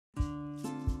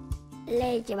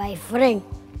Leche, my friend.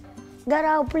 Get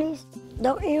out, please.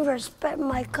 Don't even respect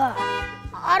my car.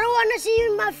 I don't want to see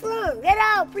you in my front. Get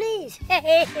out, please.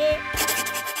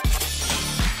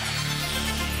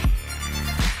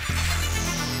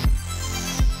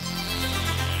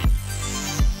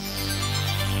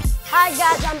 Hi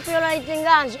guys, I'm Pio La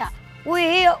Ditingancia. We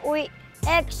here with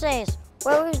Excess,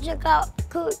 where we check out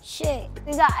good shit.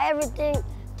 We got everything.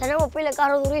 Tenemos pila de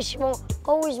carro durísimo.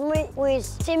 Go with me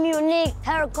with Team Unique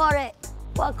hair color.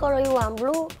 What color you want,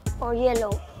 blue or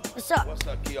yellow? What's up? What's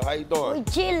up, Keo? How you doing?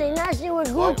 We chilling, nicely with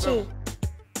Gucci.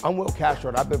 I'm Will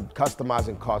Castro. I've been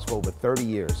customizing cars for over 30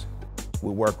 years.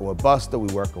 We're working with Busta,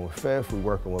 we're working with Fifth, we're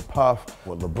working with Puff,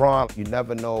 with LeBron. You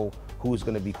never know who's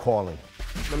gonna be calling.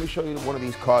 Let me show you one of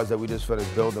these cars that we just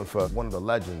finished building for one of the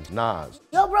legends, Nas.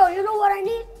 Yo, bro, you know what I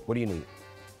need? What do you need?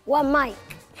 One mic.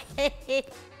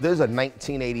 There's a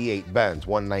 1988 Benz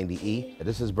 190E.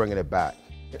 This is bringing it back.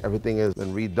 Everything has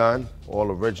been redone, all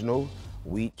original.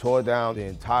 We tore down the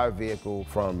entire vehicle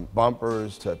from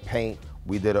bumpers to paint.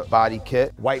 We did a body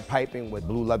kit, white piping with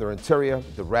blue leather interior,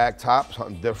 the rag top,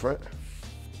 something different.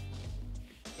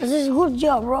 This is a good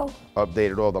job, bro.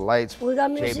 Updated all the lights, We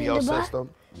got music in JBL the back? system.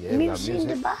 Yeah, we got Music in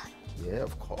the back? Yeah,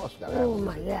 of course. Oh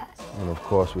my God. And of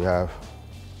course we have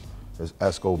this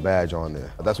ESCO badge on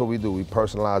there. That's what we do. We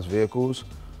personalize vehicles,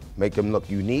 make them look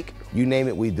unique. You name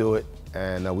it, we do it.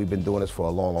 And we've been doing this for a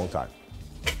long, long time.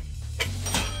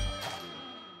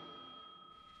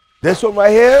 This one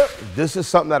right here, this is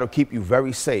something that'll keep you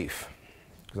very safe.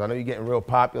 Because I know you're getting real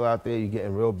popular out there, you're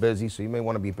getting real busy, so you may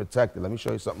want to be protected. Let me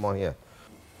show you something on here.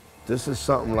 This is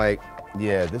something like,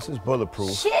 yeah, this is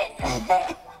bulletproof.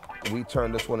 Shit. We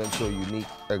turned this one into a unique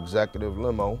executive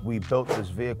limo. We built this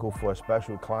vehicle for a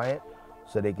special client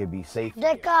so they could be safe.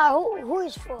 That car, who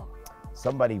is for?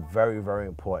 Somebody very, very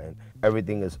important.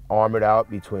 Everything is armored out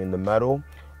between the metal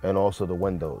and also the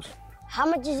windows. How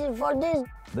much is it for this?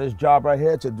 This job right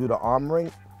here to do the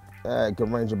armoring, it can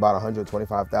range about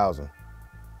 $125,000.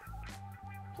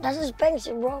 That's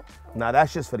expensive, bro. Now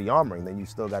that's just for the armoring. Then you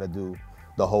still got to do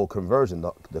the whole conversion,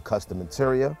 the custom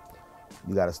interior.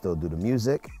 You got to still do the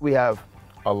music. We have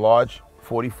a large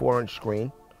 44-inch screen.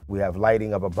 We have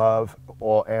lighting up above,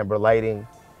 all amber lighting.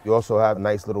 You also have a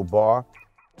nice little bar.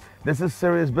 This is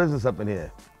serious business up in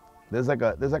here. There's like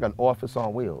an office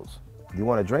on wheels. Do you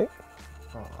want a drink?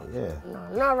 Oh yeah. No,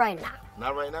 not right now.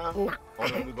 Not right now? No. Or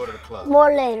then we go to the club.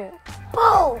 More later.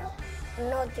 Boom!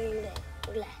 Nothing there.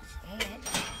 Relax.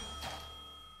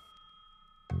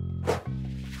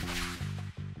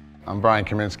 I'm Brian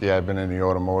Kaminsky. I've been in the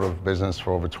automotive business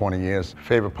for over 20 years.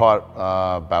 Favorite part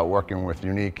about working with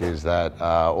Unique is that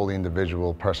all the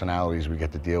individual personalities we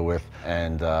get to deal with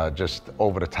and just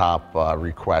over-the-top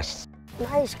requests.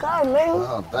 Nice car, man.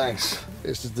 Oh, thanks.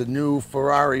 This is the new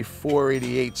Ferrari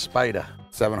 488 Spider.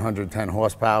 710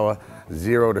 horsepower,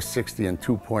 0 to 60 in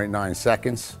 2.9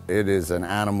 seconds. It is an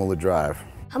animal to drive.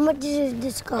 How much is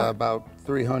this car? About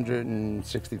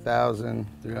 360,000,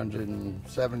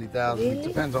 370,000. Really? It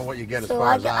depends on what you get as So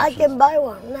far as I options. can buy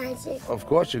one. Nice. Of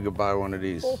course you could buy one of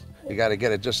these. You got to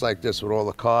get it just like this with all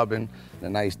the carbon, the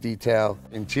nice detail.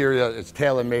 Interior, it's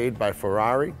tailor-made by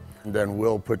Ferrari. And then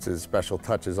Will puts his special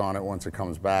touches on it once it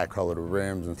comes back, color the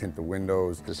rims and tint the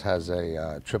windows. This has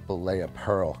a triple layer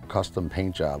pearl custom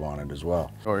paint job on it as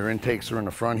well. So your intakes are in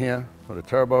the front here for the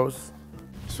turbos.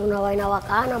 Es una vaina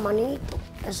bacana, manito.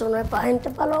 Eso no es para gente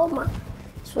paloma.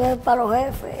 Eso es para los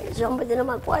jefes. Ese hombre tiene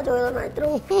más cuarto que Donald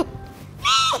Trump.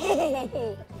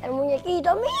 El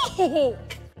muñequito, mi.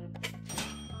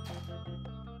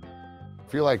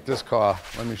 If you like this car,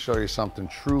 let me show you something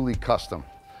truly custom.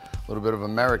 A little bit of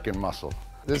American muscle.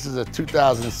 This is a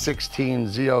 2016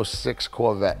 Z06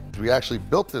 Corvette. We actually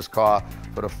built this car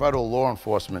for the federal law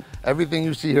enforcement. Everything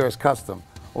you see here is custom.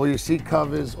 All your seat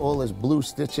covers, all this blue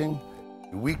stitching.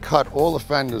 We cut all the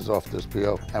fenders off this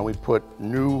Pio and we put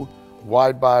new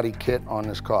wide body kit on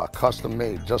this car, custom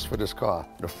made just for this car,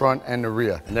 the front and the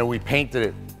rear. And then we painted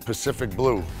it Pacific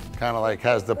blue, kind of like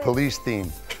has the police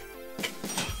theme.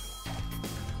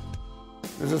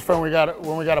 This is from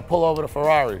when we got to pull over the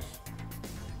Ferraris.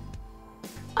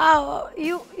 Ah,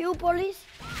 you police?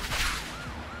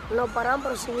 No paramos,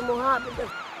 pero seguimos rápido.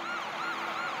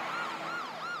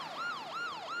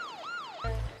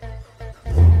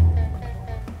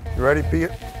 You ready, Pete?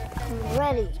 I'm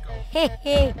ready.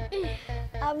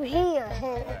 I'm here.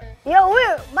 Yo,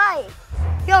 Will, bye.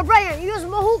 Yo, Brian, you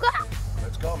smoke hookah?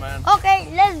 Let's go, man. Okay,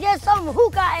 let's get some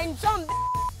hookah and some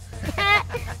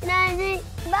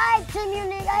Bye, Team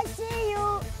Unique, I see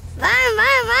you. Bye,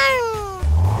 bye, bye.